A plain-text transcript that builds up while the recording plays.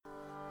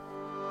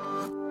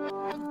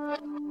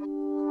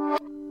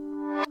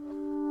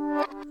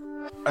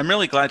I'm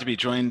really glad to be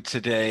joined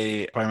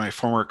today by my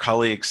former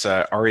colleagues,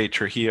 Ari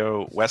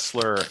Trujillo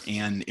Wessler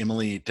and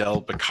Emily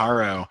Del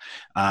Beccaro,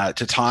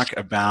 to talk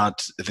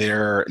about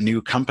their new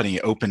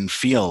company, Open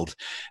Field.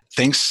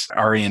 Thanks,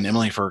 Ari and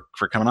Emily, for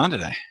coming on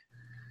today.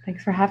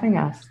 Thanks for having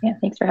us. Yeah,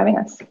 thanks for having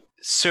us.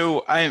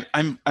 So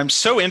I'm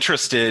so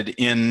interested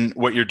in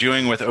what you're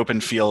doing with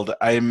Open Field.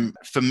 I'm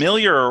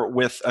familiar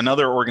with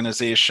another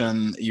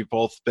organization you've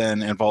both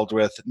been involved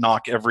with,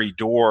 Knock Every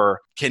Door.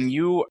 Can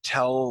you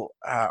tell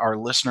our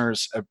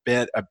listeners a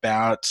bit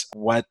about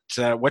what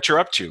you're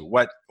up to,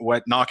 what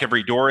Knock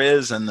Every Door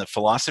is, and the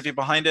philosophy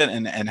behind it,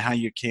 and how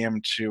you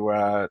came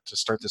to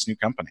start this new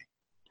company?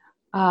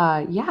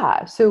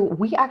 Yeah. So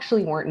we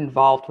actually weren't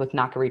involved with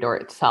Knock Every Door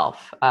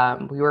itself.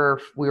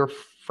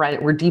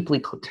 We're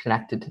deeply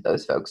connected to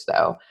those folks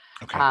though,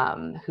 Okay.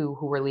 who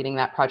were leading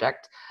that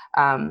project.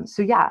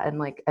 So yeah,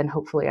 and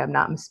hopefully I'm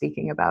not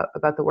misspeaking about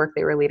the work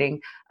they were leading.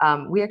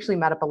 We actually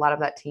met up a lot of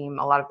that team,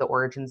 a lot of the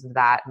origins of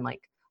that, and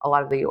like a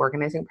lot of the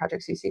organizing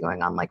projects you see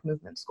going on, like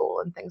Movement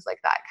School and things like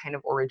that, kind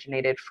of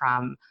originated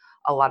from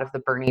a lot of the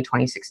Bernie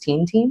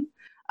 2016 team.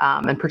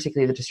 And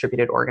particularly the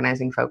distributed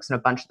organizing folks, and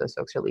a bunch of those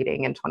folks are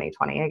leading in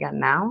 2020 again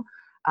now.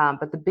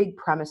 But the big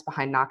premise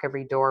behind Knock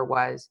Every Door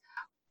was,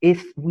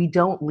 if we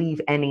don't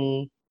leave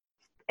any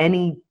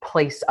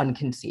place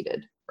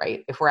unconceded,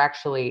 right? If we're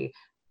actually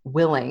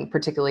willing,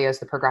 particularly as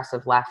the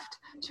progressive left,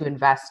 to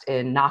invest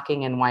in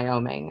knocking in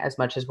Wyoming as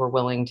much as we're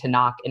willing to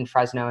knock in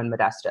Fresno and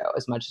Modesto,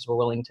 as much as we're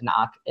willing to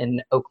knock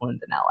in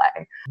Oakland and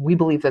LA. We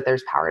believe that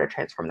there's power to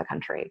transform the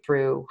country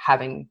through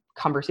having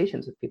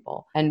conversations with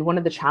people. And one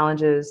of the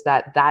challenges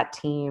that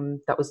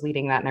team that was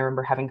leading that, and I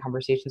remember having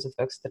conversations with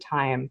folks at the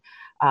time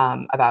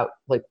about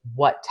like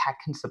what tech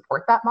can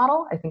support that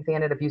model. I think they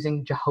ended up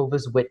using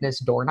Jehovah's Witness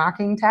door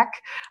knocking tech.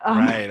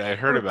 Right, I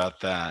heard about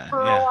that.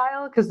 For Yeah. a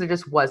while, because there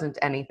just wasn't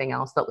anything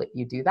else that let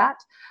you do that.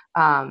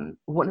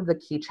 One of the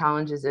key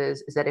challenges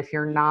is that if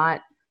you're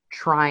not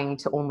trying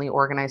to only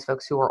organize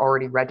folks who are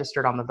already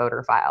registered on the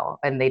voter file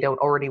and they don't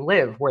already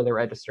live where they're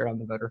registered on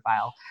the voter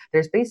file,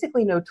 there's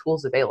basically no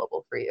tools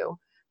available for you.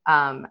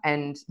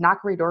 And Knock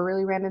Every Door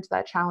really ran into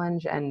that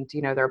challenge. And,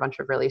 there are a bunch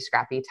of really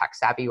scrappy, tech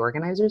savvy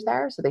organizers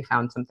there. So they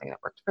found something that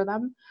worked for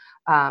them.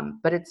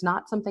 But it's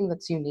not something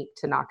that's unique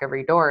to Knock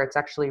Every Door. It's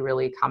actually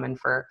really common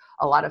for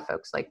a lot of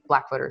folks, like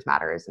Black Voters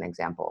Matter as an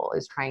example,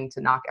 is trying to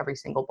knock every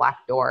single Black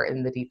door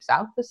in the Deep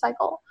South this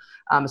cycle,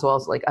 as well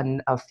as like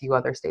a few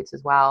other states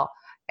as well.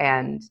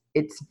 And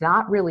it's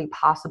not really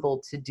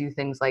possible to do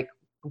things like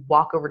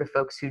walk over to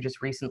folks who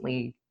just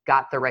recently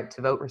got the right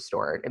to vote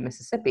restored in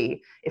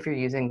Mississippi if you're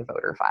using the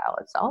voter file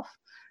itself.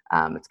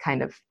 It's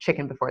kind of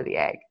chicken before the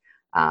egg.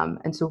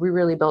 And so we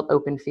really built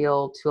Open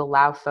Field to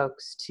allow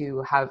folks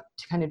to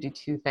kind of do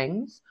two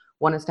things.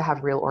 One is to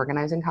have real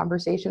organizing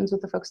conversations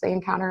with the folks they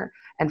encounter,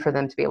 and for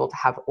them to be able to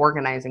have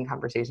organizing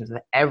conversations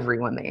with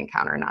everyone they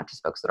encounter, not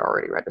just folks that are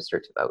already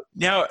registered to vote.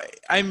 Now,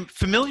 I'm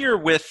familiar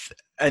with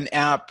an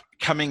app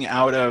coming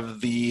out of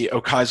the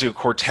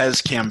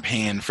Ocasio-Cortez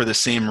campaign for the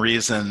same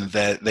reason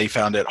that they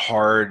found it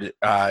hard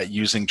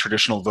using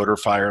traditional voter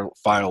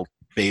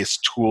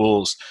file-based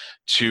tools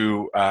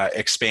to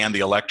expand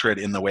the electorate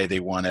in the way they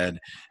wanted.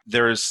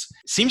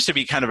 Seems to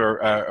be kind of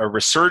a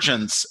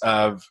resurgence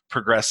of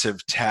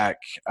progressive tech,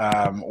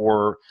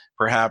 or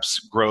perhaps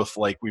growth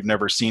like we've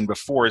never seen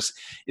before. Is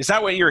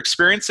that what you're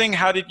experiencing?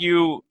 How did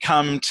you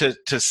come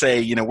to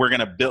say, we're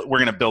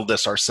going to build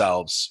this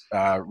ourselves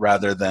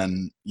rather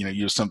than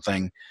use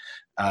something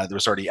that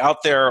was already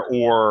out there,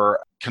 or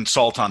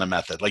consult on a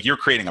method? Like, you're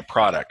creating a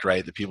product,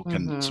 right, that people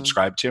can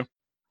subscribe to?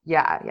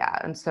 Yeah.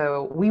 And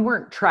so we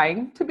weren't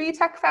trying to be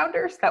tech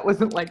founders. That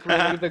wasn't like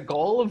really the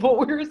goal of what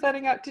we were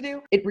setting out to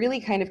do. It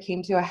really kind of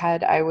came to a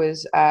head. I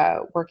was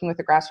working with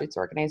a grassroots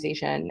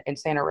organization in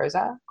Santa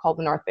Rosa called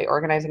the North Bay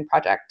Organizing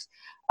Project.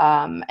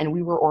 And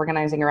we were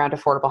organizing around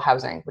affordable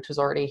housing, which was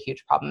already a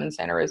huge problem in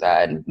Santa Rosa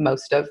and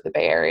most of the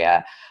Bay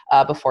Area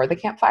before the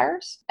Camp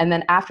Fires. And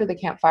then after the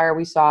Camp Fire,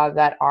 we saw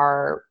that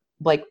our,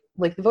 like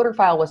the voter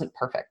file wasn't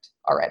perfect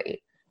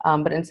already.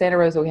 But in Santa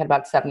Rosa, we had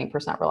about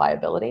 70%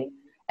 reliability.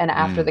 And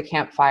after the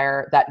Camp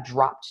Fire, that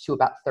dropped to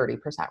about 30%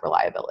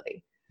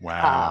 reliability.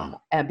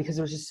 Wow. And because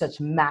there was just such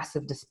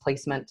massive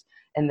displacement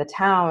in the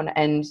town.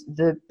 And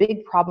the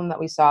big problem that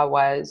we saw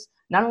was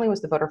not only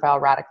was the voter file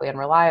radically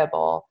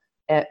unreliable,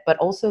 but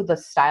also the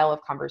style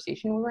of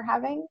conversation we were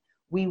having.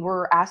 We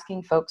were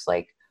asking folks,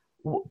 like,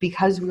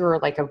 because we were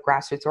like a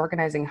grassroots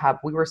organizing hub,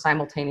 we were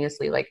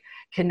simultaneously like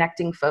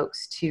connecting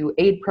folks to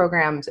aid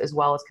programs, as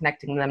well as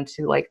connecting them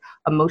to like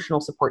emotional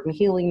support and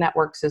healing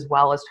networks, as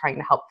well as trying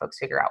to help folks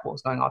figure out what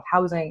was going on with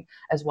housing,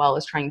 as well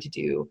as trying to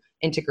do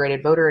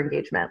integrated voter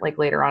engagement like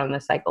later on in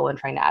the cycle, and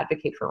trying to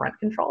advocate for rent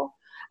control.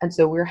 And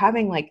so we were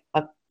having like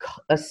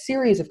a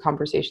series of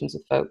conversations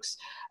with folks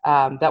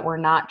that were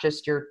not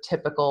just your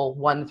typical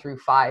 1 through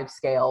 5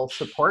 scale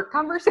support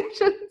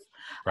conversations.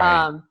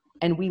 Right.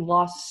 And we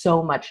lost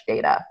so much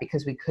data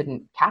because we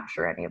couldn't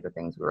capture any of the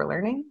things we were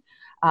learning.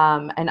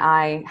 And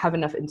I have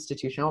enough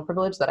institutional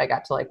privilege that I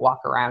got to like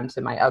walk around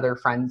to my other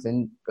friends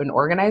in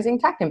organizing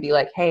tech and be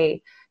like,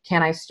 hey,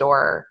 can I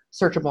store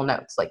searchable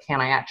notes? Like,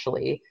 can I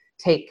actually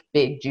take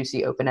big,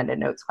 juicy, open-ended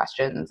notes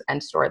questions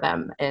and store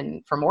them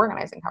in from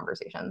organizing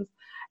conversations?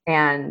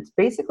 And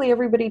basically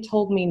everybody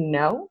told me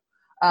no.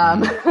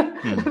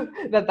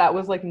 That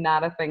was like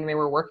not a thing they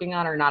were working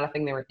on or not a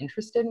thing they were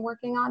interested in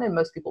working on. And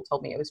most people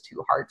told me it was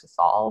too hard to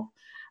solve.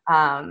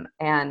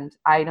 And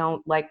I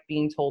don't like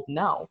being told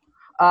no.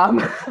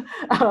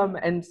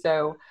 And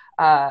so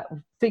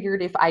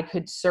figured if I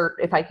could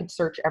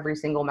search every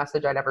single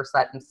message I'd ever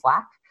sent in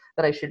Slack,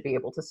 that I should be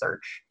able to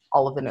search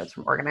all of the notes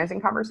from organizing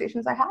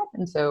conversations I had.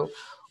 And so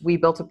we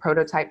built a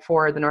prototype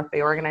for the North Bay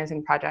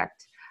Organizing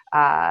Project,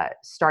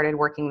 started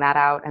working that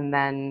out. And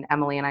then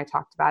Emily and I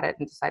talked about it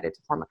and decided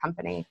to form a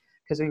company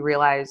because we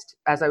realized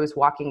as I was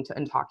walking to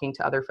and talking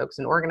to other folks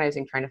in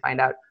organizing, trying to find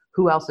out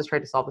who else has tried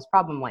to solve this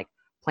problem, like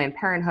Planned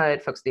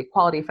Parenthood, folks at the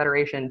Equality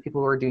Federation,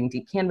 people who are doing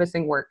deep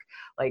canvassing work.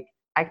 Like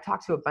I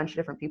talked to a bunch of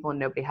different people and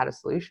nobody had a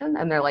solution.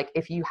 And they're like,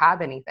 if you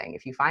have anything,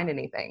 if you find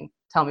anything,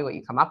 tell me what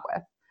you come up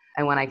with.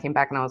 And when I came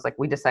back and I was like,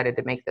 we decided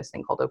to make this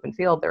thing called Open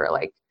Field, they were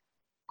like,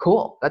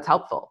 cool, that's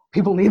helpful.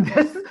 People need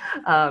this.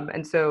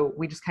 And so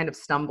we just kind of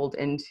stumbled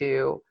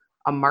into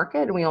a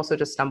market. And we also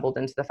just stumbled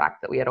into the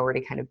fact that we had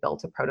already kind of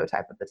built a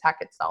prototype of the tech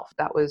itself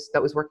that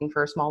was working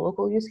for a small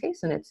local use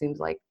case. And it seems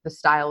like the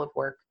style of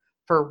work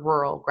for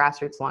rural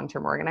grassroots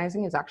long-term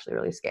organizing is actually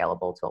really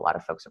scalable to a lot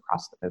of folks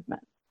across the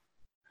movement.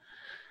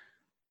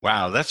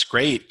 Wow, that's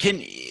great.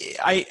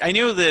 I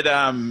know that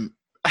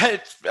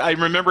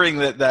I'm remembering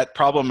that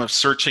problem of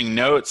searching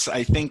notes.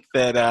 I think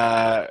that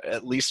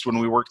at least when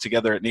we worked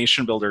together at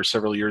Nation Builder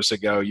several years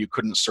ago, you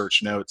couldn't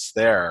search notes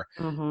there.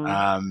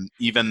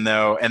 Even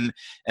though, and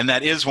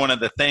that is one of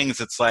the things.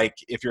 It's like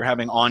if you're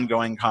having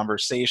ongoing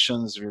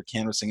conversations, if you're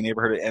canvassing a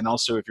neighborhood, and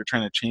also if you're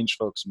trying to change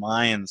folks'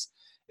 minds,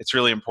 it's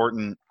really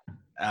important.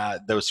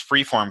 Those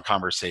free-form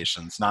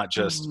conversations, not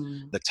just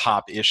the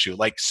top issue.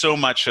 Like so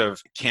much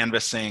of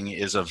canvassing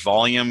is a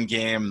volume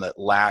game that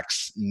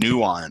lacks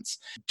nuance.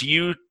 Do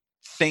you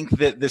think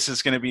that this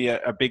is going to be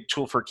a big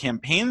tool for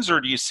campaigns,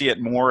 or do you see it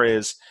more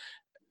as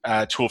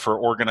a tool for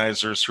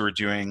organizers who are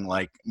doing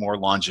like more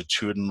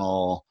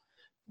longitudinal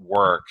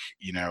work,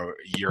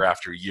 year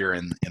after year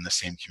in the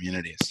same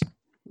communities?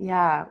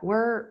 Yeah,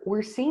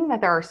 we're seeing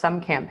that there are some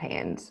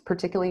campaigns,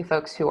 particularly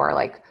folks who are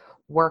like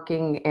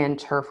working in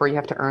turf where you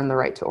have to earn the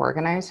right to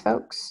organize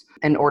folks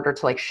in order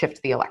to like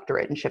shift the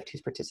electorate and shift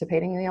who's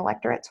participating in the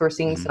electorate. So we're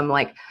seeing some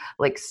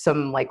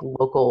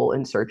local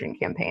insurgent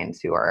campaigns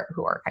who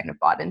are kind of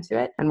bought into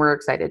it. And we're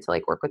excited to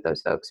like work with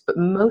those folks. But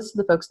most of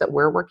the folks that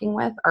we're working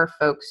with are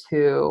folks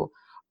who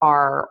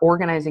are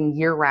organizing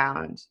year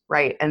round,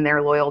 right? And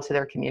they're loyal to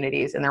their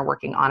communities and they're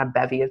working on a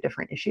bevy of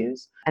different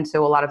issues. And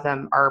so a lot of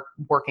them are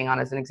working on,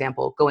 as an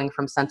example, going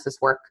from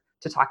census work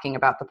to talking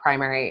about the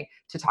primary,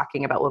 to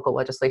talking about local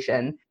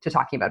legislation, to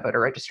talking about voter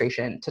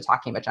registration, to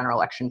talking about general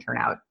election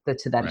turnout,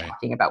 to then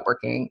talking about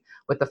working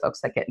with the folks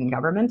that get in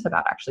government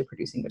about actually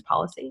producing good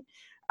policy.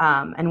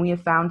 And we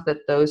have found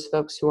that those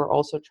folks who are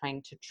also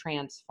trying to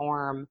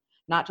transform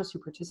not just who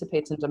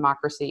participates in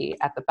democracy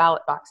at the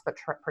ballot box, but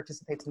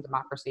participates in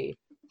democracy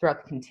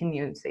throughout the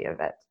continuity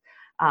of it,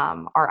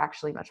 are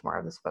actually much more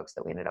of those folks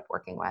that we ended up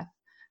working with.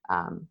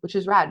 Which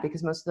is rad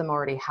because most of them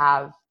already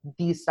have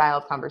these style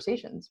of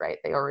conversations, right?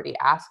 They already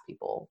ask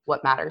people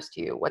what matters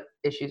to you, what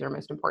issues are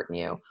most important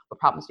to you, what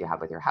problems do you have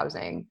with your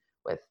housing,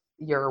 with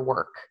your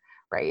work,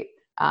 right?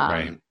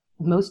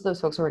 Most of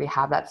those folks already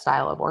have that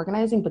style of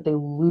organizing, but they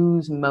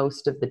lose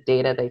most of the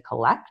data they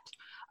collect,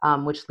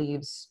 which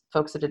leaves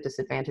folks at a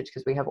disadvantage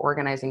because we have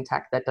organizing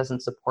tech that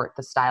doesn't support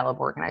the style of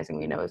organizing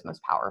we know is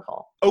most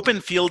powerful.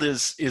 Open Field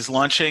is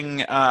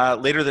launching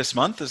later this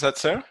month, is that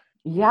so?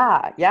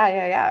 Yeah.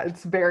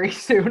 It's very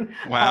soon.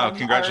 Wow,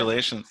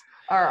 congratulations.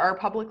 Our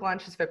public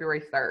launch is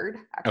February 3rd,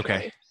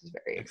 actually, which is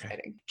very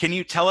exciting. Can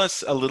you tell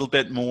us a little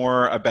bit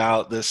more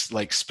about this,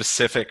 like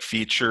specific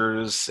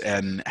features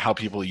and how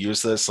people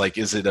use this? Like,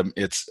 is it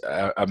it's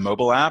a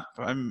mobile app,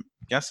 I'm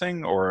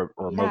guessing, or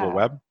mobile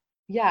web?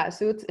 Yeah,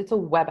 so it's a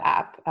web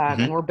app,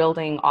 and we're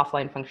building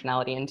offline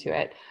functionality into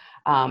it.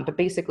 But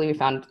basically, we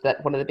found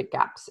that one of the big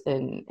gaps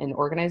in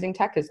organizing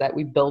tech is that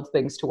we build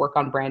things to work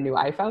on brand new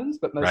iPhones,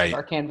 but most of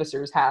our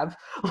canvassers have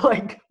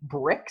like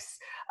bricks.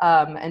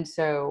 And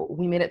so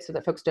we made it so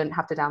that folks didn't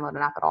have to download an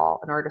app at all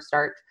in order to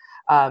start.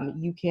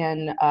 You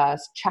can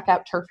check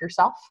out turf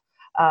yourself.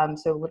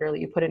 So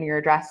literally you put in your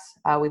address.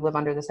 We live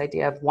under this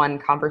idea of one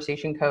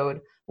conversation code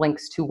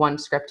links to one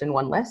script and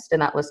one list.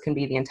 And that list can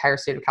be the entire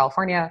state of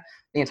California,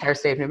 the entire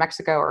state of New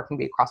Mexico, or it can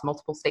be across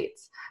multiple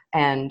states.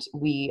 And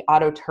we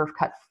auto turf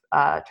cut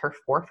turf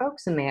for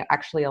folks, and they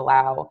actually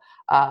allow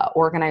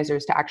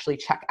organizers to actually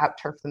check out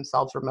turf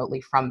themselves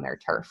remotely from their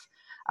turf,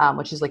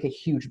 which is like a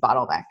huge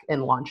bottleneck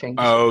in launching.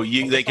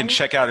 They can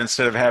check out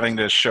instead of having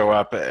to show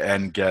up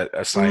and get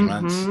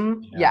assignments.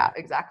 Yeah,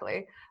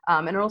 exactly.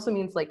 And it also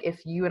means like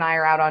if you and I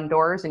are out on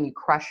doors and you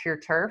crush your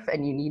turf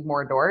and you need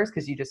more doors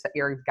because you've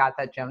got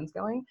that Jones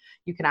going,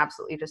 you can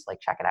absolutely just like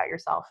check it out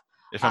yourself.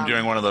 If I'm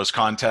doing one of those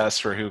contests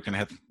for who can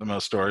hit the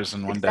most doors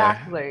in one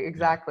day.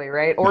 Exactly,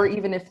 right? Or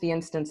even if the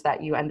instance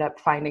that you end up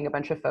finding a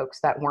bunch of folks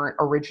that weren't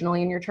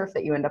originally in your turf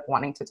that you end up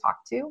wanting to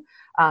talk to,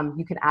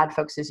 you can add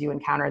folks as you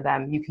encounter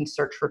them. You can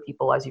search for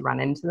people as you run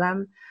into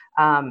them.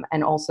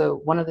 And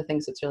also, one of the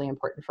things that's really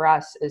important for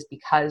us is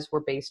because we're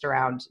based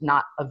around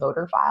not a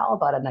voter file,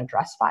 but an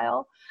address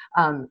file.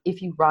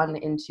 If you run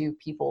into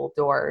people,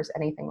 doors,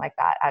 anything like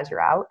that as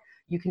you're out,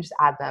 you can just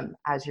add them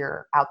as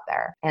you're out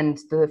there. And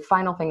the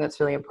final thing that's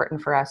really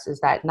important for us is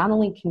that not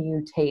only can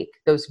you take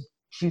those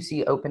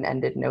juicy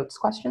open-ended notes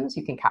questions,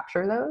 you can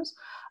capture those,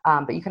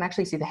 but you can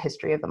actually see the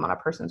history of them on a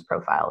person's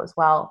profile as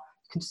well.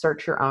 You can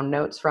search your own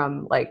notes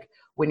from like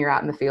when you're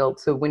out in the field.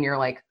 So when you're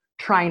like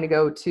trying to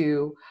go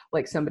to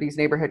like somebody's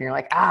neighborhood and you're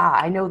like,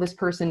 I know this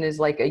person is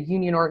like a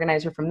union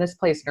organizer from this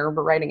place and I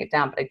remember writing it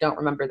down, but I don't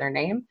remember their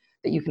name,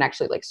 that you can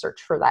actually like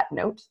search for that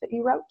note that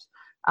you wrote.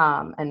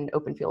 And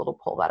OpenField will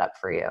pull that up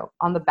for you.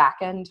 On the back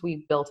end,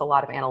 we built a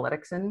lot of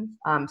analytics in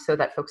so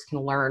that folks can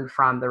learn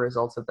from the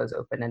results of those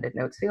open-ended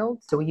notes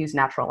fields. So we use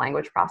natural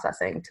language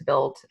processing to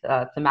build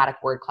thematic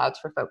word clouds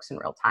for folks in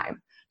real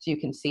time. So you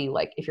can see,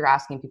 like, if you're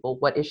asking people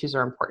what issues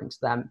are important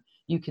to them,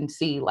 you can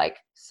see like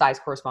size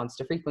corresponds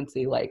to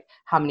frequency, like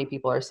how many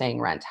people are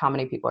saying rent, how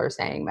many people are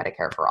saying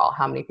Medicare for all,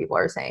 how many people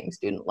are saying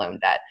student loan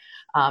debt.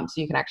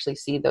 So you can actually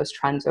see those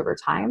trends over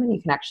time, and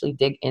you can actually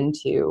dig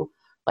into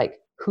like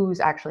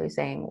who's actually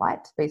saying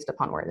what based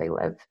upon where they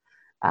live,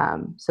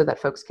 so that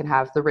folks can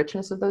have the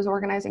richness of those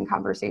organizing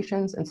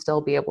conversations and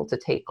still be able to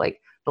take like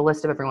the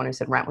list of everyone who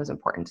said rent was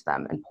important to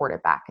them and port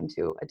it back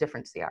into a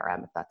different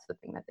CRM if that's the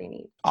thing that they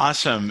need.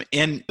 Awesome.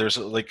 And there's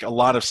like a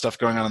lot of stuff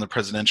going on in the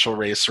presidential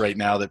race right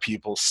now that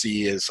people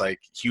see as like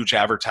huge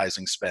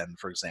advertising spend,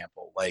 for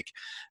example. Like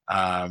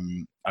I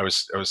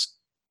was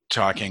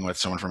talking with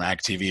someone from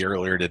ActTV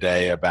earlier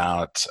today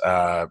about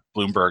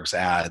Bloomberg's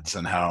ads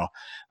and how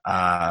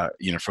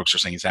folks are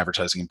saying he's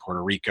advertising in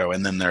Puerto Rico,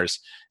 and then there's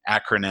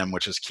Acronym,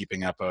 which is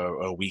keeping up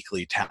a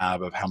weekly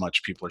tab of how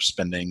much people are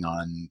spending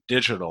on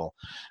digital.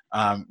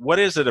 What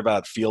is it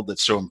about Field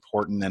that's so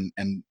important,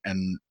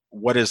 and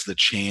what is the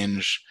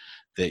change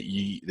that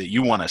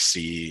you want to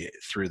see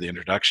through the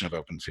introduction of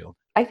OpenField?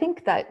 I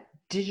think that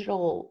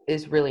digital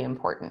is really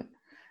important.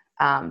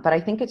 But I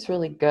think it's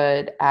really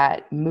good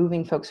at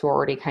moving folks who are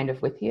already kind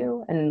of with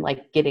you and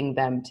like getting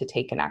them to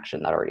take an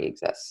action that already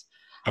exists.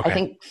 Okay. I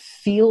think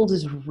Field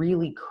is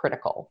really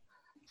critical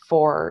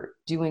for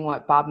doing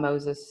what Bob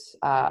Moses,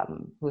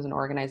 who was an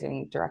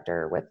organizing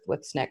director with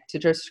SNCC, to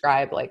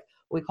describe like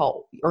what we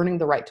call earning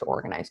the right to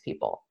organize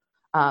people.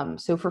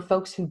 So for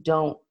folks who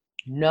don't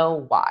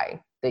know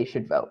why they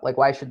should vote, like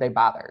why should they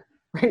bother,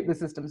 right? The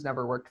system's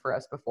never worked for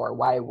us before.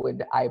 Why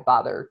would I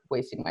bother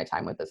wasting my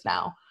time with this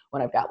now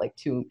when I've got like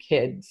 2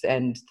 kids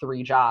and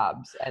 3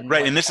 jobs? And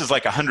right, and this is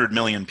like 100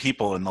 million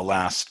people in the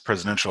last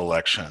presidential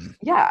election.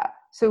 Yeah.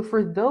 So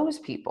for those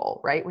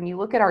people, right, when you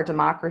look at our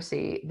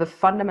democracy, the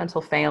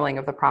fundamental failing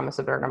of the promise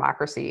of our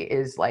democracy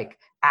is like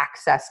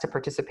access to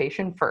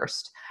participation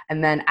first,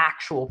 and then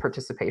actual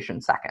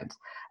participation second.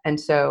 And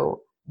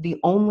so the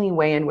only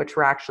way in which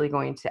we're actually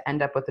going to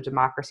end up with a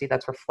democracy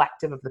that's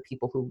reflective of the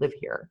people who live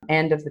here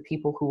and of the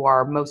people who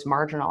are most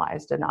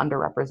marginalized and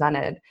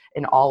underrepresented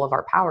in all of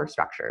our power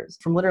structures,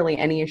 from literally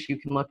any issue you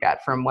can look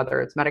at, from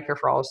whether it's Medicare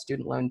for all,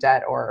 student loan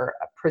debt, or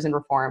prison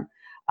reform,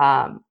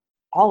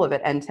 all of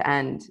it end to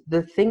end.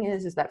 The thing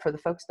is that for the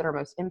folks that are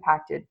most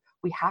impacted,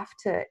 we have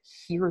to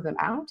hear them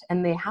out,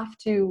 and they have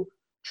to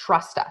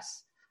trust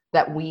us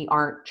that we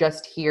aren't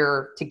just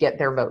here to get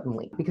their vote and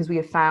leave, because we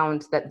have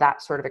found that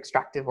that sort of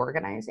extractive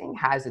organizing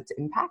has its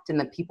impact, and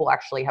that people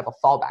actually have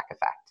a fallback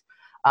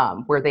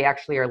effect where they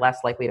actually are less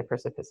likely to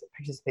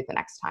participate the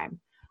next time.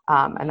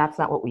 And that's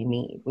not what we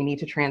need. We need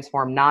to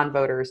transform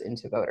non-voters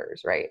into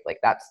voters, right? Like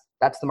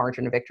that's the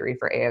margin of victory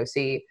for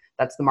AOC.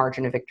 That's the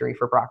margin of victory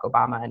for Barack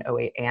Obama in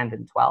 2008 and in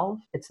 2012.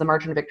 It's the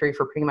margin of victory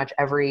for pretty much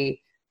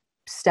every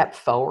step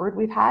forward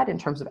we've had in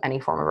terms of any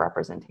form of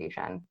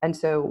representation. And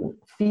so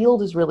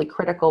Field is really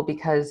critical,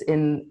 because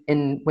in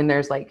when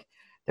there's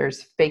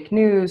fake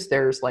news,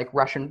 there's like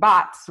Russian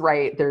bots,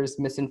 right? There's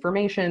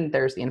misinformation,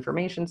 there's the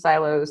information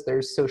silos,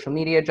 there's social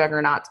media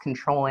juggernauts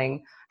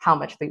controlling how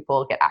much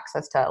people get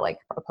access to like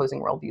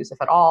opposing worldviews,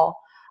 if at all.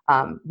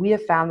 We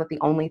have found that the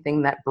only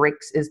thing that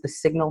breaks is the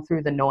signal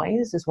through the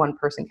noise is one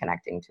person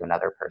connecting to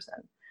another person.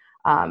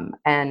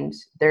 And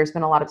there's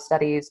been a lot of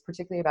studies,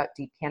 particularly about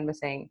deep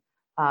canvassing,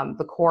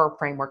 the core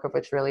framework of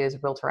which really is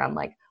built around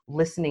like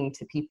listening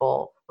to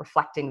people,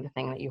 reflecting the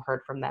thing that you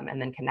heard from them,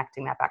 and then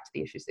connecting that back to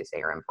the issues they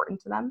say are important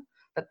to them.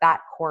 But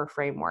that core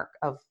framework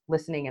of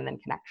listening and then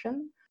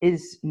connection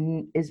is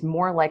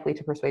more likely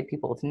to persuade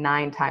people. It's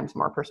 9 times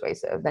more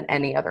persuasive than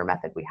any other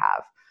method we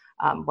have.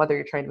 Whether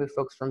you're trying to move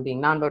folks from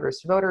being non-voters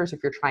to voters,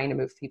 if you're trying to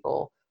move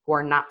people who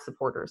are not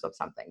supporters of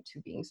something to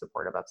being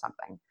supportive of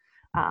something.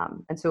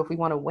 And so if we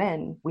want to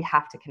win, we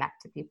have to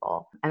connect to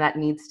people. And that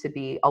needs to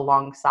be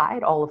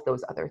alongside all of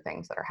those other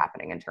things that are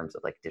happening in terms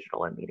of like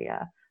digital and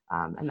media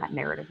and that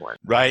narrative work.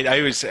 Right.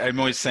 I'm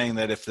always saying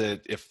that if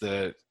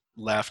the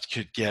left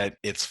could get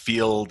its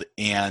field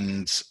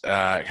and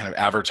kind of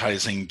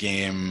advertising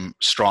game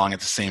strong at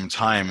the same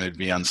time, it'd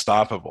be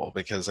unstoppable,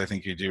 because I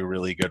think you do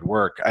really good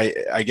work.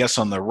 I guess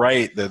on the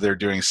right, they're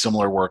doing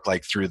similar work,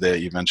 like through the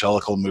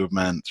evangelical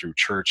movement, through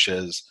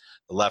churches.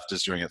 The left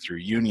is doing it through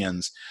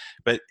unions.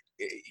 But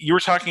you were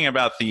talking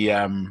about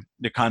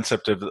the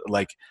concept of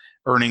like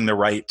earning the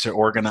right to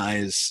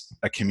organize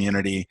a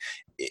community.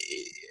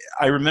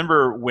 I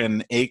remember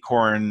when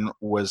Acorn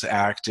was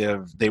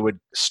active, they would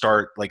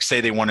start, like, say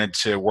they wanted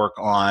to work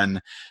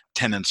on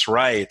tenants'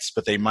 rights,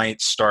 but they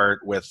might start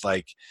with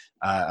like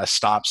a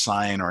stop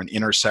sign or an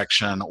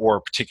intersection or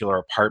a particular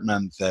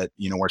apartment that,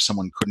 where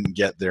someone couldn't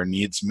get their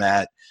needs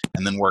met,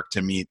 and then work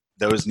to meet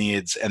those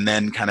needs, and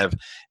then kind of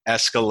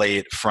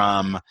escalate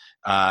from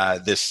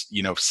this,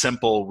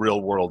 simple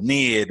real world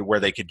need where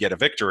they could get a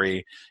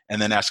victory,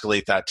 and then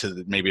escalate that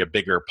to maybe a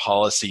bigger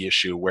policy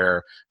issue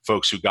where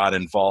folks who got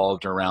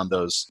involved around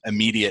those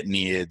immediate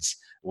needs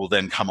will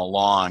then come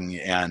along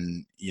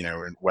and,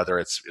 whether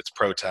it's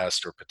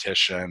protest or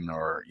petition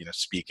or,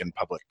 speak in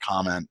public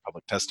comment,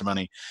 public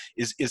testimony.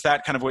 Is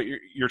that kind of what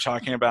you're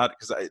talking about?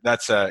 Because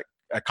that's a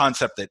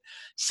concept that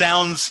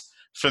sounds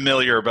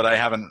familiar, but I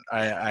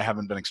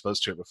haven't been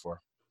exposed to it before.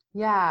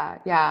 Yeah.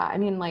 I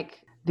mean,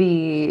 like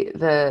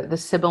the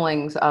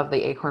siblings of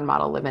the Acorn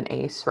model live in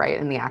ACE, right?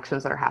 And the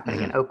actions that are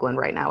happening in Oakland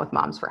right now with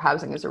Moms for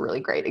Housing is a really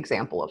great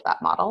example of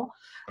that model.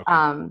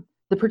 Okay.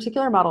 The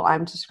particular model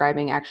I'm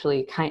describing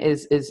actually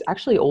is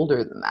actually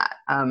older than that.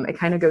 It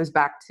kind of goes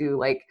back to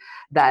like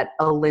that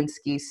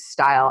Alinsky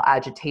style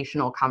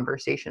agitational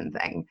conversation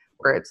thing,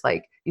 where it's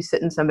like you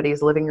sit in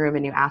somebody's living room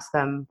and you ask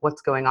them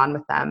what's going on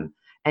with them.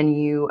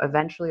 And you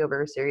eventually,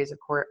 over a series of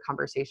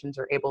conversations,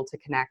 are able to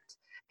connect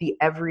the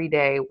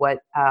everyday, what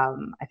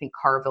I think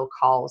Carville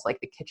calls like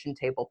the kitchen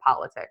table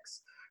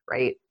politics,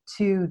 right,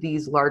 to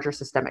these larger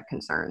systemic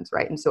concerns,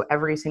 right? And so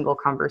every single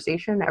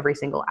conversation, every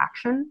single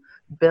action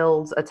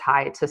builds a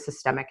tie to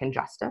systemic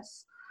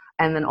injustice.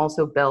 And then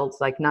also builds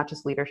like not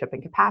just leadership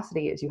and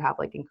capacity as you have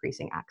like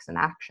increasing acts and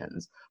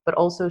actions, but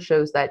also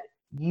shows that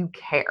you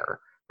care,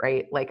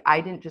 right? Like I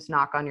didn't just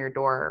knock on your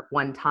door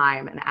one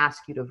time and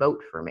ask you to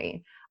vote for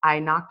me. I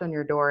knocked on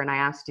your door and I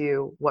asked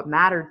you what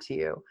mattered to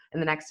you.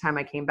 And the next time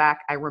I came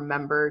back, I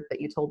remembered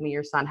that you told me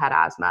your son had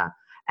asthma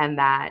and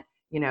that,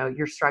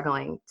 you're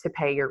struggling to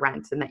pay your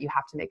rent and that you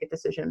have to make a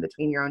decision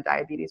between your own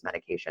diabetes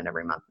medication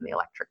every month and the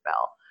electric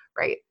bill,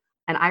 right?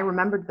 And I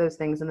remembered those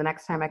things. And the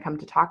next time I come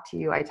to talk to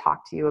you, I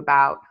talk to you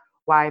about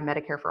why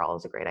Medicare for All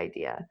is a great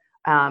idea.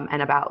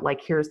 And about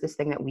like, here's this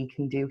thing that we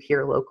can do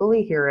here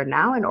locally, here and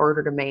now, in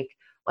order to make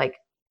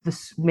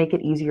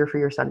it easier for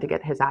your son to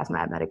get his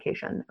asthma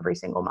medication every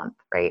single month,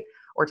 right?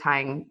 Or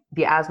tying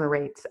the asthma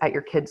rates at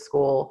your kid's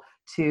school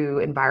to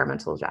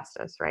environmental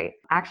justice, right?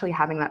 Actually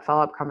having that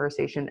follow-up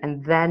conversation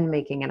and then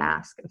making an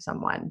ask of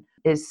someone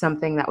is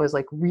something that was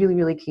like really,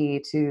 really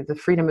key to the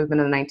freedom movement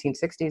in the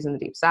 1960s in the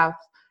Deep South,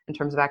 in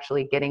terms of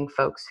actually getting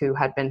folks who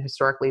had been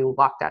historically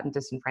locked out and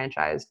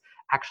disenfranchised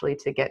actually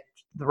to get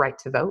the right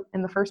to vote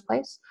in the first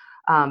place.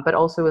 But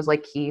also is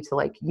like key to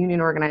like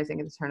union organizing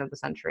at the turn of the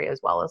century,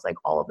 as well as like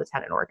all of the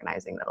tenant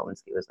organizing that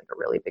Alinsky was like a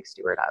really big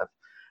steward of.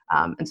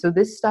 And so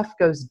this stuff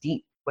goes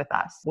deep with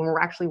us when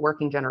we're actually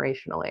working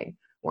generationally.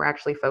 We're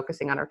actually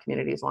focusing on our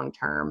communities long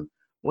term.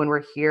 When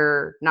we're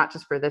here, not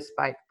just for this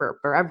fight,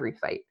 for every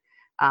fight,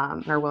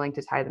 and are willing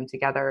to tie them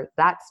together.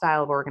 That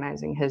style of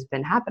organizing has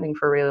been happening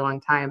for a really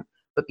long time,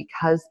 but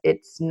because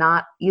it's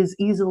not as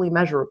easily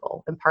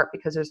measurable, in part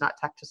because there's not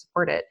tech to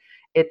support it,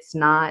 it's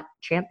not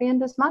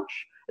championed as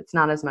much. It's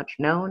not as much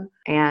known.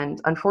 And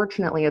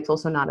unfortunately, it's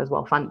also not as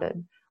well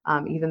funded,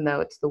 even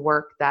though it's the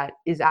work that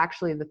is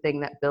actually the thing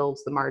that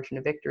builds the margin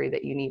of victory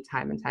that you need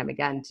time and time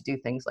again to do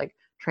things like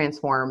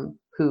transform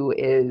who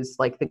is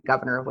like the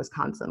governor of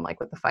Wisconsin, like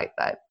with the fight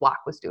that Block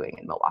was doing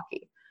in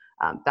Milwaukee.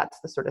 That's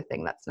the sort of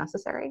thing that's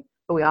necessary,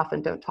 but we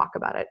often don't talk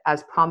about it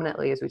as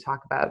prominently as we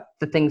talk about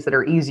the things that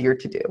are easier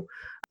to do,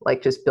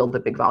 like just build a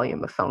big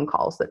volume of phone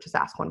calls that just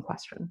ask one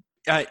question.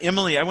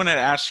 Emily, I want to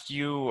ask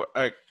you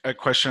a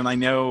question. I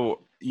know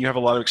you have a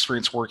lot of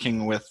experience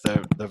working with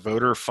the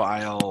voter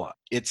file.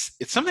 It's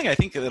something I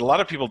think that a lot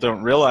of people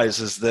don't realize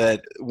is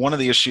that one of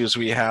the issues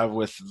we have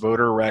with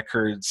voter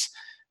records,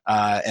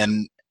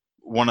 and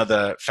one of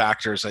the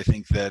factors I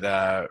think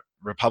that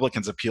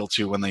Republicans appeal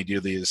to when they do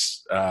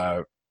these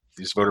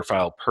voter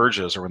file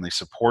purges or when they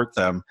support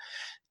them,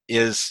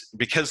 is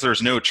because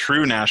there's no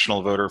true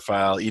national voter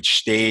file. Each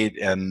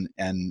state and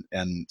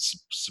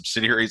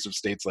subsidiaries of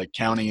states like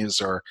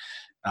counties are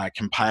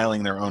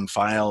compiling their own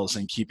files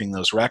and keeping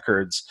those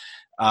records.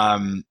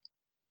 And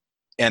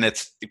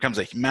it becomes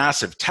a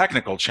massive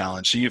technical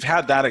challenge. So you've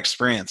had that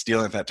experience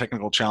dealing with that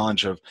technical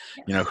challenge of,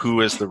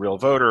 who is the real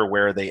voter,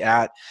 where are they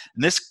at?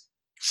 And this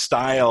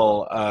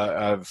style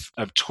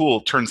of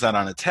tool turns that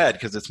on its head,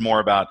 because it's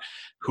more about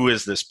who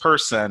is this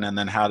person and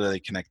then how do they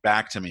connect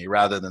back to me,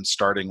 rather than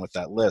starting with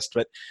that list.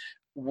 But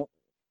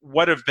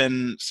what have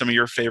been some of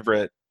your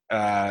favorite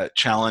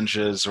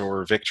challenges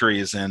or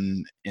victories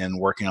in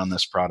working on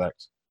this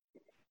product?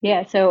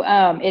 Yeah, so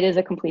it is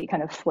a complete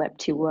kind of flip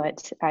to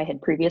what I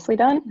had previously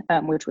done,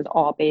 which was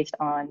all based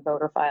on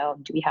voter file.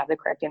 Do we have the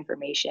correct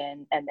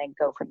information? And then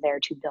go from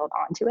there to build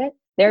onto it.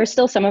 There are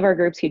still some of our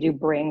groups who do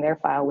bring their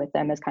file with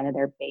them as kind of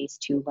their base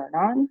to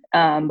learn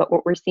on. But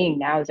what we're seeing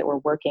now is that we're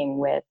working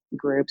with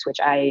groups, which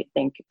I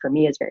think for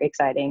me is very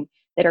exciting,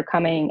 that are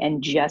coming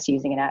and just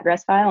using an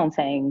address file and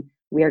saying,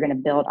 we are going to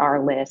build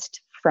our list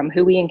from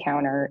who we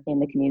encounter in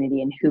the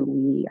community and who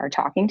we are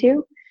talking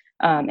to.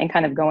 And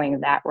kind of going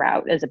that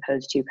route as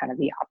opposed to kind of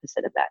the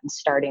opposite of that, and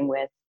starting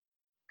with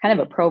kind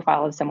of a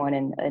profile of someone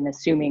and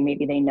assuming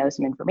maybe they know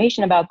some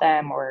information about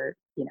them, or,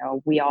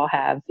 we all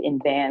have in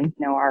Van,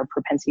 our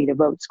propensity to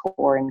vote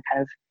score and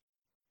kind of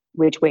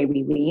which way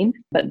we lean,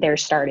 but they're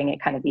starting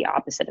at kind of the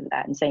opposite of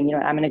that and saying,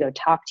 I'm going to go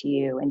talk to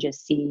you and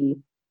just see,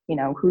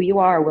 who you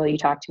are, will you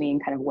talk to me,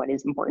 and kind of what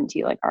is important to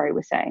you, like Ari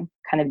was saying,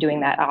 kind of doing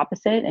that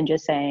opposite and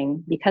just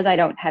saying, because I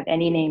don't have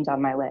any names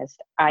on my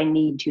list, I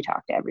need to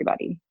talk to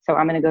everybody. So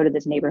I'm going to go to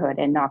this neighborhood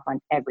and knock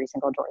on every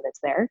single door that's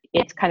there.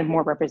 It's kind of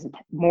more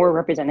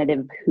representative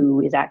of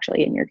who is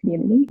actually in your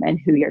community and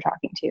who you're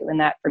talking to. And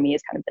that for me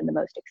has kind of been the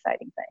most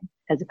exciting thing,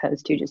 as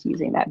opposed to just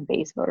using that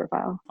base voter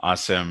file.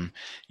 Awesome.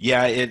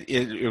 Yeah,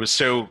 it was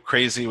so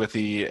crazy with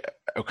the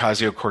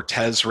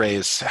Ocasio-Cortez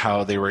race,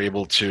 how they were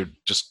able to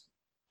just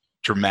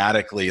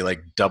dramatically, like,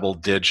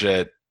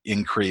 double-digit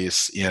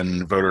increase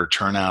in voter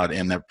turnout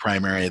in the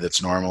primary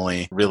that's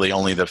normally really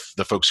only the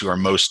folks who are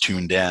most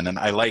tuned in. And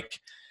I like,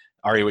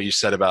 Ari, what you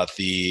said about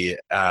the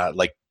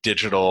like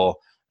digital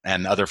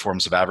and other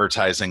forms of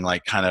advertising,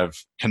 like kind of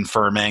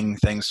confirming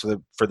things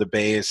for the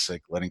base,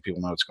 like letting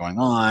people know what's going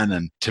on,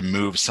 and to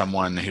move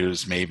someone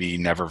who's maybe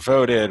never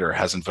voted or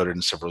hasn't voted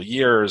in several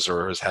years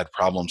or has had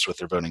problems with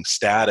their voting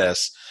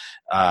status.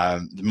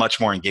 Much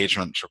more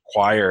engagement is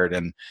required.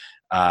 And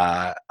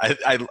I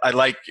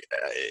like,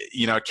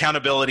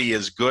 accountability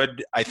is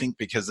good, I think,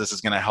 because this is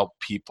going to help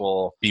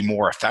people be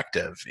more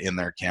effective in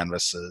their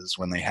canvasses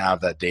when they have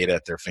that data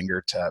at their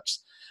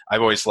fingertips. I've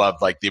always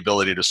loved, like, the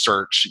ability to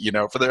search,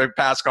 for the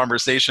past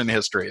conversation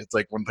history. It's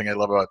like one thing I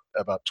love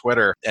about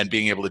Twitter, and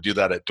being able to do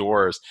that at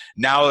doors.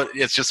 Now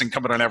it's just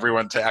incumbent on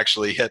everyone to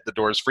actually hit the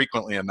doors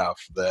frequently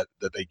enough that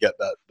they get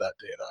that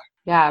data.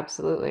 Yeah,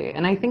 absolutely.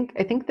 And I think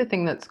the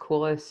thing that's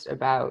coolest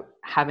about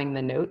having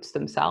the notes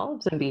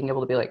themselves and being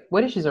able to be like,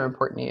 what issues are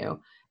important to you,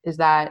 is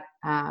that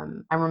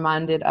I'm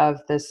reminded of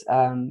this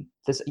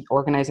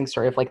organizing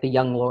story of, like, the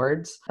Young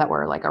Lords, that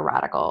were like a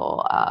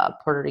radical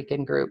Puerto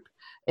Rican group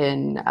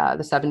in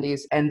the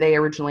 70s. And they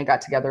originally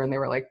got together and they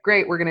were like,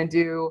 great, we're going to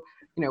do,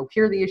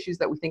 here are the issues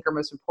that we think are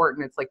most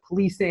important. It's like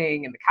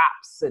policing and the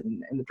cops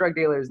and the drug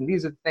dealers, and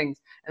these are the things.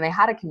 And they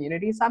had a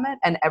community summit,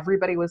 and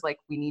everybody was like,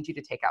 we need you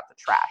to take out the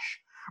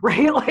trash.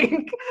 Right?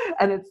 Like,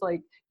 and it's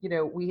like,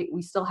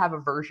 we still have a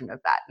version of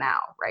that now,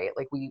 right?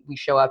 Like we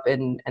show up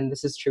and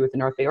this is true with the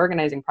North Bay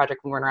Organizing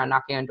Project. We went around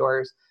knocking on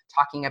doors,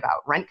 talking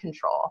about rent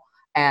control.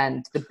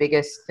 And the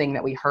biggest thing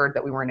that we heard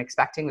that we weren't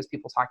expecting was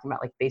people talking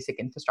about, like, basic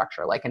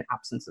infrastructure, like an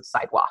absence of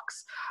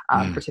sidewalks,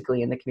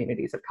 particularly in the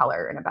communities of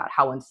color, and about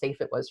how unsafe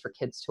it was for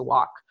kids to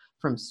walk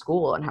from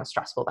school and how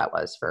stressful that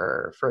was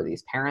for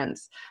these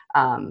parents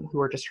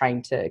who are just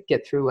trying to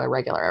get through a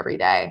regular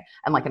everyday,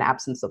 and, like, an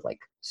absence of, like,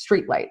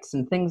 streetlights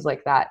and things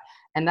like that.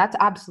 And that's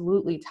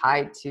absolutely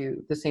tied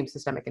to the same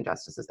systemic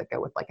injustices that go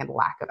with, like, a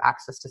lack of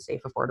access to safe,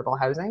 affordable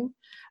housing.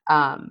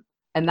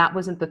 And that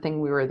wasn't the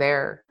thing we were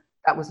there.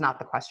 That was not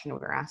the question we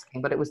were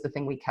asking, but it was the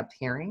thing we kept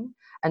hearing.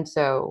 And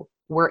so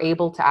we're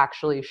able to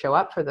actually show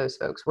up for those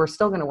folks. We're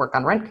still going to work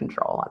on rent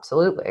control,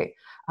 absolutely.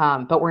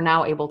 But we're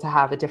now able to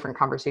have a different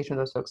conversation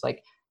with those folks.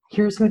 Like,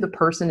 here's who the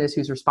person is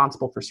who's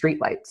responsible for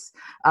streetlights.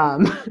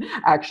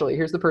 Actually,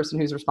 here's the person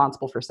who's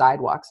responsible for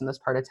sidewalks in this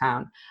part of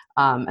town.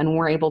 And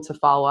we're able to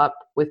follow up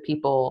with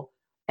people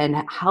and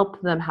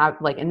help them have,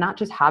 like, and not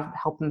just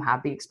help them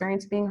have the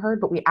experience of being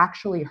heard, but we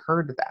actually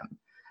heard them.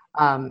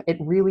 It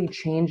really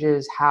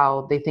changes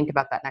how they think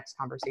about that next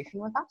conversation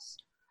with us.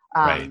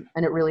 Right.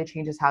 And it really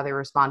changes how they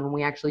respond when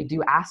we actually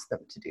do ask them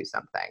to do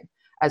something,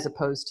 as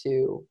opposed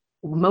to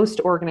most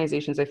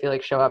organizations, I feel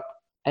like, show up,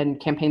 and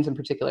campaigns in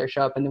particular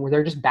show up, and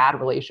they're just bad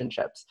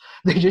relationships.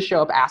 They just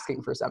show up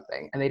asking for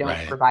something and they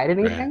don't provide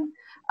anything.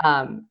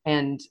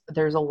 And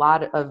there's a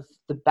lot of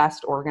the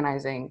best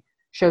organizing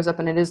shows up,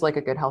 and it is like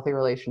a good, healthy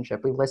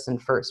relationship. We listen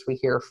first, we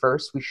hear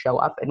first, we show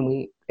up,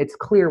 and it's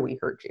clear we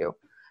heard you.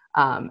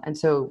 And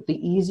so the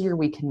easier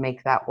we can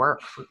make that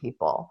work for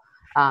people,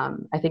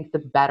 I think the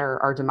better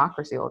our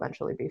democracy will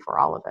eventually be for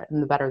all of it,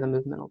 and the better the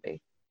movement will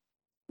be.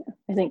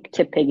 I think,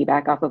 to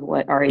piggyback off of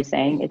what Ari's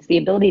saying, it's the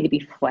ability to be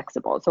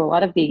flexible. So a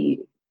lot of the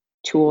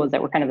tools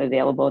that were kind of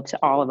available to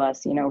all of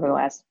us, over the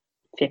last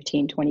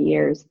 15, 20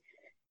 years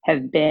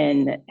haven't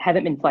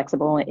been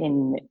flexible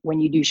in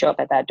when you do show up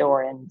at that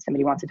door and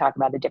somebody wants to talk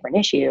about a different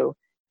issue,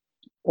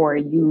 or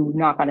you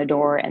knock on a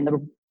door and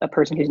a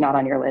person who's not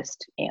on your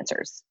list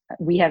answers.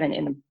 We haven't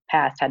in the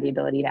past had the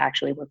ability to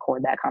actually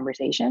record that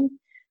conversation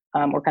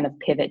or kind of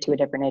pivot to a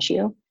different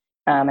issue.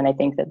 And I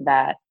think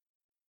that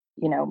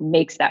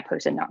makes that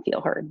person not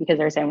feel heard, because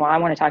they're saying, well, I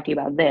want to talk to you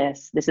about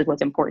this. This is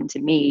what's important to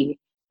me.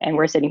 And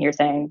we're sitting here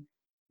saying,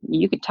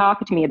 you could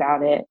talk to me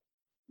about it,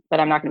 but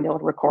I'm not going to be able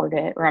to record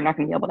it, or I'm not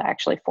going to be able to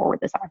actually forward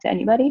this on to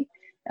anybody.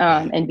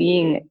 And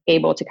being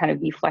able to kind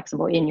of be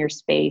flexible in your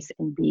space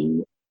and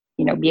be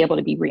able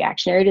to be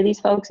reactionary to these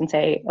folks and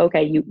say,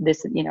 okay,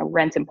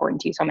 rent's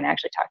important to you, so I'm going to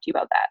actually talk to you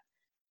about that.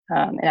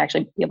 And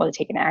actually be able to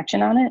take an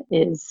action on it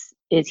is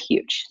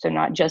huge. So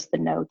not just the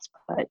notes,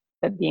 but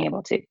being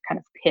able to kind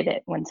of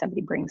pivot when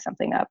somebody brings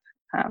something up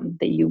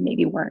that you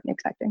maybe weren't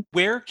expecting.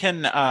 Where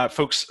can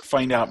folks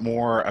find out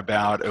more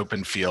about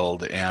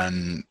OpenField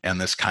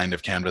and this kind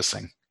of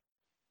canvassing?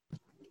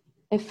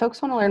 If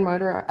folks want to learn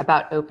more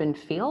about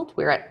OpenField,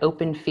 we're at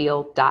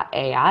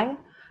openfield.ai.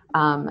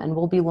 And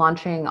we'll be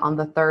launching on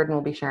the 3rd, and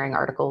we'll be sharing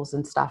articles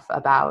and stuff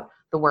about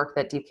the work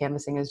that Deep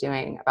Canvassing is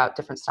doing, about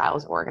different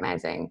styles of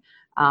organizing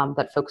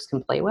that folks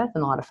can play with,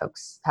 and a lot of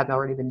folks have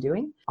already been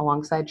doing,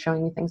 alongside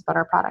showing you things about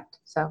our product.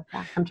 So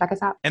yeah, come check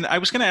us out. And I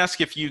was going to ask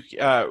if you,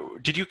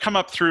 did you come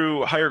up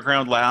through Higher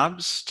Ground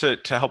Labs to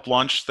help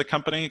launch the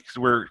company? 'Cause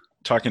we're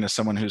talking to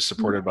someone who's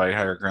supported by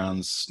Higher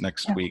Grounds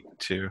next week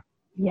too.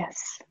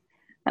 Yes.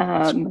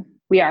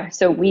 We are.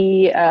 So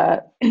we,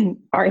 Ari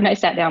and I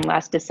sat down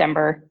last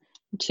December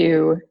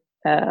to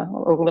a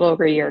little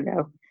over a year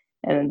ago,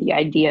 and the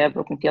idea of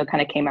OpenField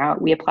kind of came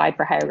out. We applied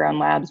for Higher Ground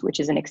Labs, which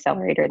is an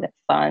accelerator that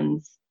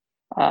funds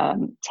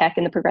tech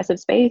in the progressive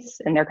space,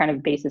 and their kind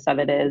of basis of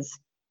it is,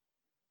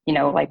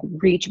 like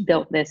Reach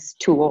built this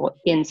tool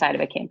inside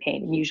of a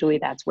campaign, and usually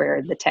that's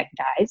where the tech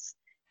dies.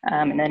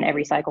 And then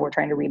every cycle we're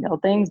trying to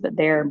rebuild things, but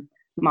their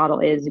model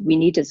is we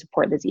need to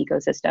support this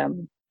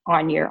ecosystem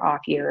on year,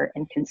 off year,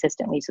 and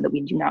consistently, so that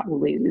we do not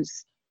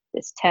lose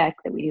this tech,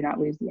 that we do not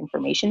lose the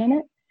information in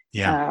it.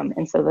 Yeah.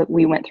 And so that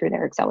we went through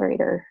their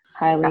accelerator.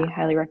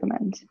 Highly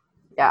recommend.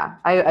 Yeah.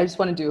 I just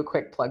want to do a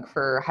quick plug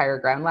for Higher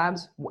Ground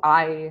Labs.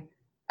 I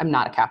am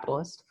not a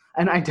capitalist,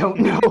 and I don't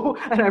know,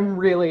 and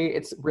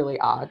it's really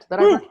odd that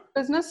I run a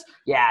business.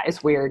 Yeah,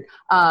 it's weird.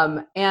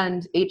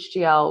 And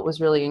HGL was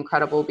really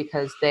incredible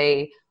because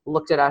they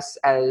looked at us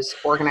as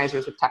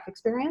organizers with tech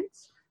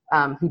experience,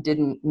 who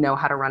didn't know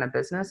how to run a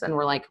business, and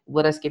were like,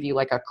 let us give you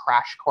like a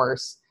crash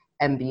course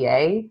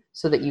MBA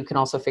so that you can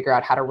also figure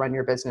out how to run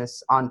your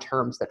business on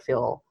terms that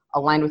feel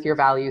aligned with your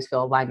values,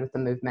 feel aligned with the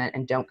movement,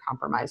 and don't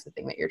compromise the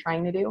thing that you're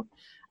trying to do.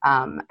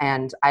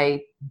 And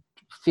I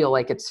feel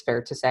like it's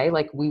fair to say,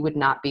 like, we would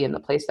not be in the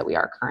place that we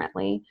are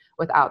currently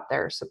without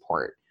their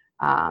support.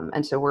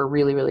 And so we're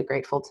really, really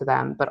grateful to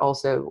them, but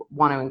also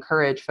want to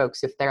encourage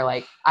folks, if they're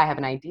like, I have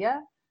an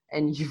idea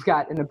and you've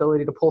got an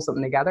ability to pull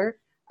something together,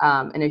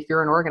 and if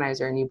you're an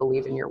organizer and you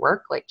believe in your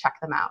work, like, check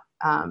them out.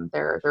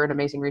 They're an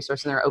amazing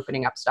resource, and they're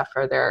opening up stuff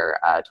for their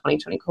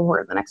 2020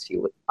 cohort in the next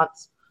few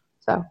months.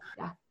 So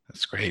yeah.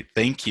 That's great.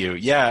 Thank you.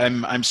 Yeah,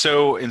 I'm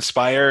so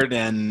inspired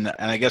and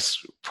I guess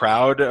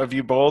proud of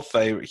you both.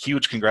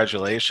 Huge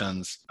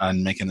congratulations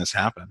on making this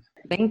happen.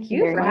 Thank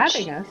you for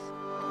having us.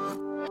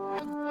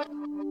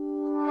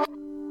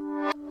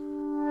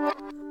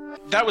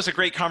 That was a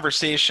great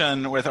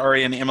conversation with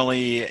Ari and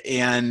Emily,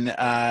 and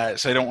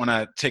so I don't want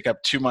to take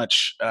up too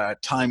much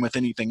time with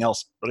anything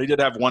else, but I did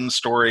have one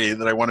story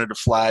that I wanted to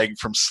flag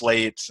from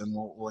Slate, and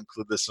we'll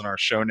include this in our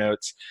show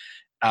notes.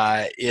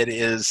 It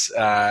is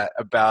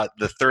about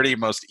the 30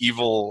 most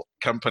evil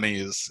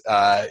companies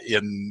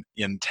in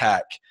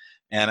tech,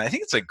 and I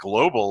think it's a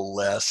global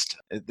list.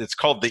 It's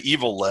called the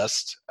Evil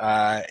List,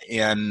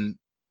 and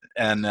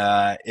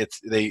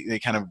they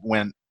kind of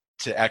went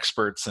to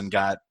experts and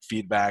got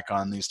feedback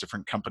on these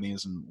different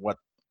companies and what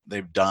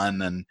they've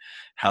done and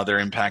how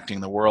they're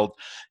impacting the world.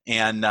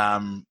 And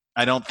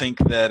I don't think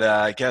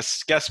that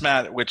guess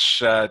Matt,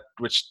 which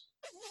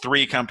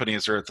 3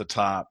 companies are at the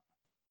top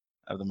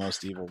of the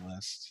most evil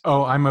list?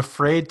 Oh, I'm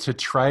afraid to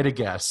try to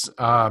guess.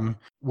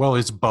 Well,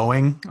 is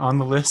Boeing on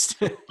the list?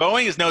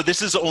 Boeing is no.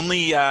 This is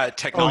only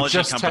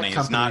technology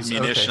companies, not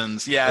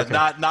munitions. Okay. Yeah, okay.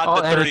 Not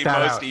the 30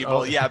 most evil.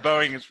 Oh. Yeah,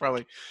 Boeing is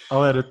probably.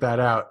 I'll edit that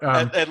out.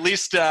 At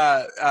least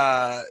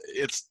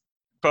it's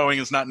Boeing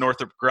is not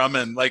Northrop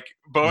Grumman. Like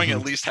Boeing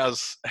at least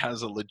has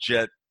a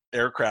legit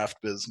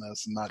aircraft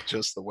business, not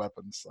just the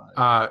weapons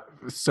side.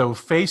 So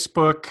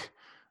Facebook,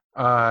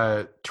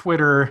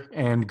 Twitter,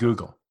 and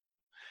Google.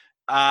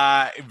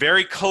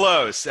 Very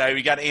close.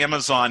 We got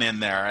Amazon in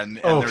there, and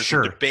there's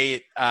a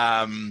debate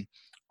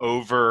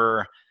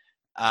over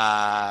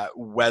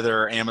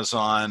whether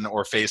Amazon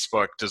or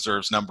Facebook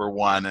deserves number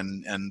 1,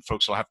 and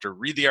folks will have to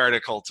read the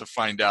article to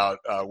find out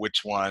which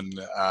one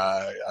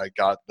I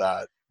got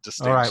that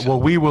distinction. All right. Well,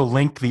 we will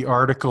link the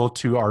article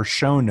to our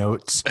show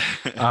notes.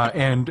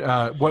 And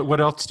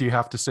what else do you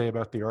have to say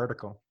about the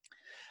article?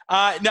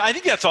 No, I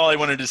think that's all I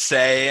wanted to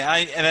say.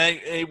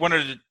 I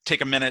wanted to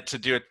take a minute to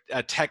do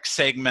a tech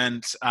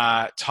segment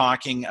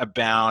talking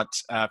about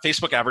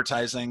Facebook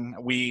advertising.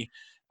 We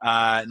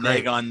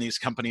nag on these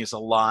companies a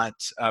lot,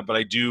 but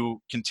I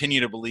do continue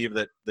to believe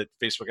that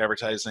Facebook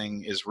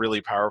advertising is really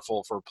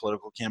powerful for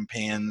political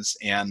campaigns,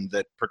 and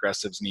that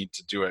progressives need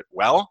to do it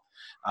well,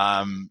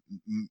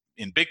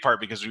 in big part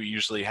because we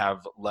usually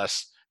have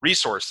less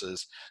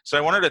resources. So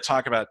I wanted to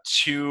talk about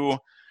 2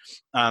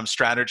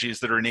 strategies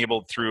that are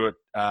enabled through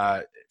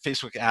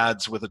Facebook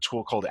ads with a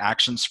tool called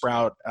Action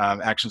Sprout.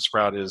 Action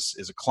Sprout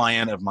is a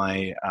client of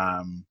my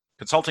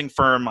consulting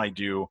firm. I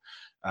do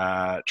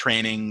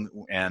training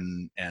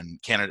and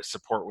candidate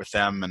support with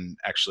them, and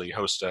actually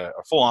host a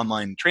full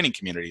online training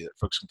community that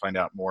folks can find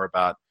out more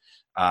about.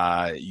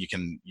 You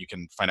can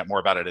find out more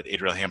about it at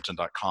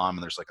adrielhampton.com,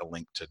 and there's like a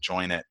link to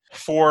join it.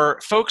 For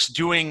folks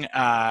doing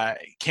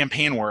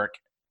campaign work,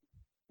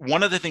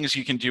 one of the things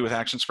you can do with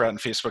Action Sprout and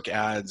Facebook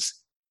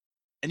ads,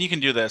 and you can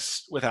do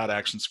this without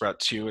Action Sprout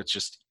too, it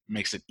just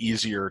makes it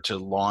easier to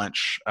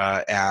launch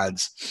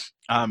ads,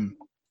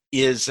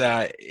 is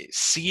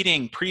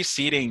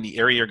pre-seeding the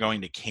area you're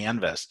going to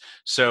canvas.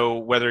 So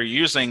whether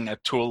you're using a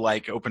tool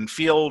like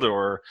OpenField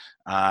or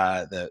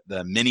the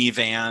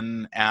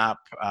Minivan app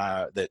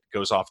that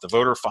goes off the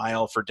voter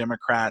file for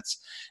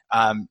Democrats,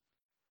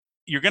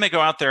 you're going to go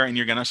out there and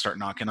you're going to start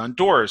knocking on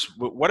doors.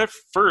 What if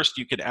first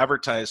you could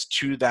advertise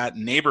to that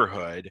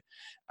neighborhood,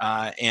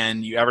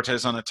 and you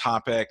advertise on a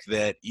topic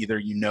that either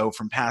you know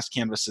from past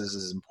canvases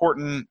is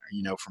important, or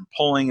you know from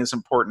polling is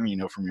important, you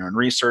know from your own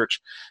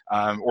research,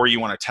 or you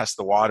want to test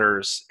the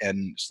waters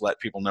and just let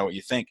people know what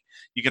you think.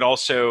 You could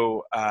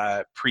also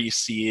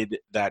pre-seed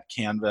that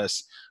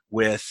canvas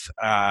with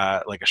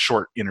like a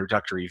short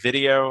introductory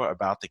video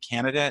about the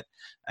candidate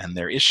and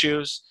their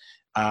issues.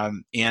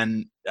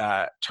 And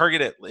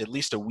target it at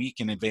least a week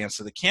in advance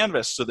of the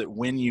canvas, so that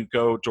when you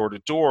go door to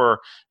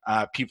door,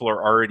 people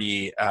are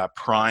already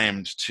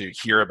primed to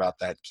hear about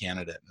that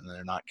candidate, and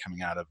they're not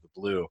coming out of the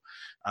blue.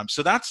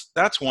 So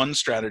that's one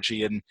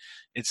strategy, and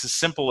it's as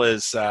simple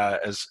as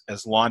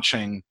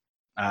launching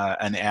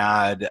an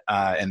ad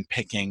and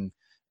picking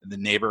the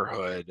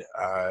neighborhood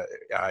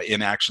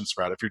in Action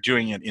Sprout. If you're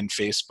doing it in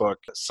Facebook,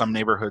 some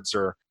neighborhoods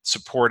are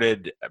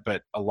supported,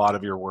 but a lot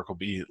of your work will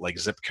be like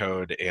zip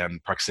code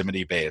and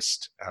proximity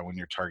based when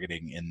you're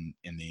targeting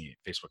in the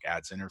Facebook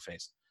ads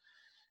interface.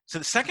 So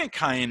the second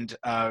kind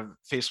of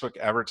Facebook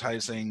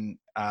advertising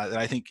that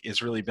I think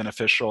is really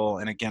beneficial,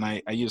 and again,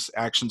 I use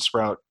Action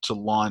Sprout to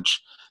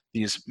launch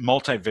these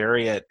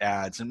multivariate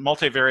ads. And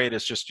multivariate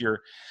is just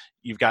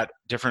you've got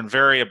different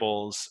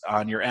variables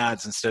on your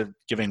ads. Instead of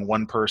giving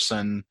one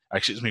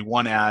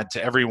ad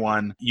to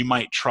everyone, you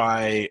might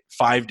try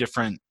 5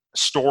 different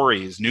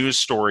news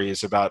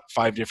stories about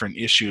 5 different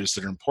issues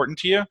that are important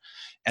to you.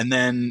 And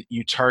then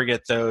you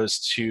target those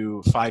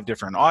to 5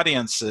 different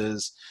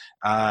audiences.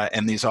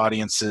 And these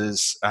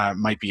audiences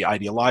might be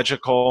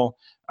ideological,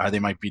 they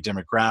might be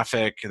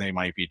demographic, and they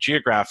might be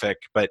geographic.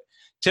 But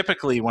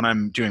typically when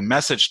I'm doing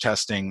message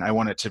testing, I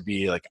want it to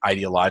be like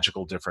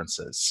ideological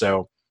differences.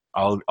 So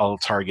I'll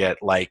target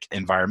like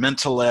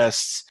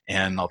environmentalists,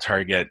 and I'll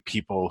target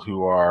people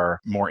who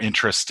are more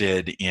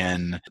interested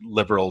in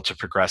liberal to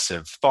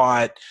progressive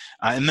thought.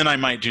 And then I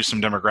might do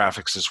some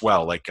demographics as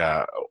well, like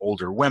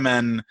older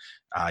women,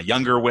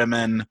 younger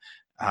women.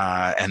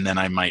 And then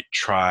I might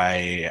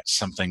try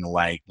something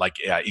like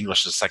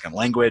English as a second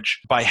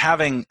language. By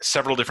having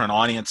several different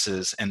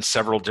audiences and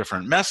several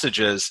different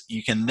messages,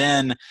 you can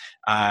then,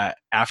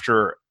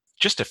 after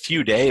just a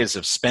few days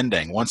of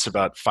spending, once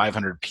about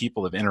 500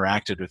 people have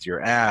interacted with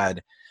your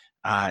ad,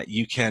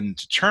 you can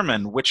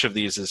determine which of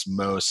these is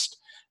most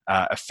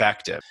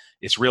effective.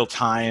 It's real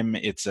time.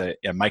 It's a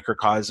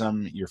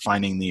microcosm. You're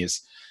finding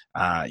these,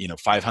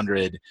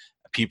 500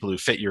 people who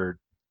fit your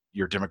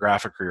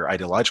demographic or your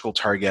ideological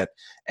target,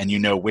 and you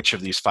know which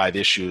of these 5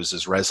 issues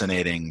is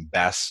resonating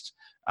best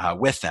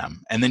with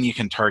them. And then you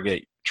can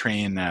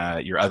train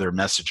your other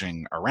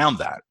messaging around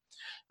that.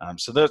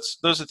 So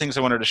those are things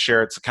I wanted to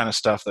share. It's the kind of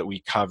stuff that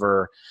we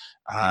cover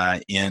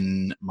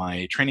in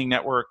my training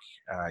network.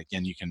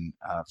 Again, you can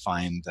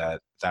find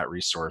that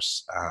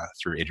resource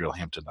through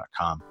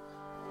adrielhampton.com.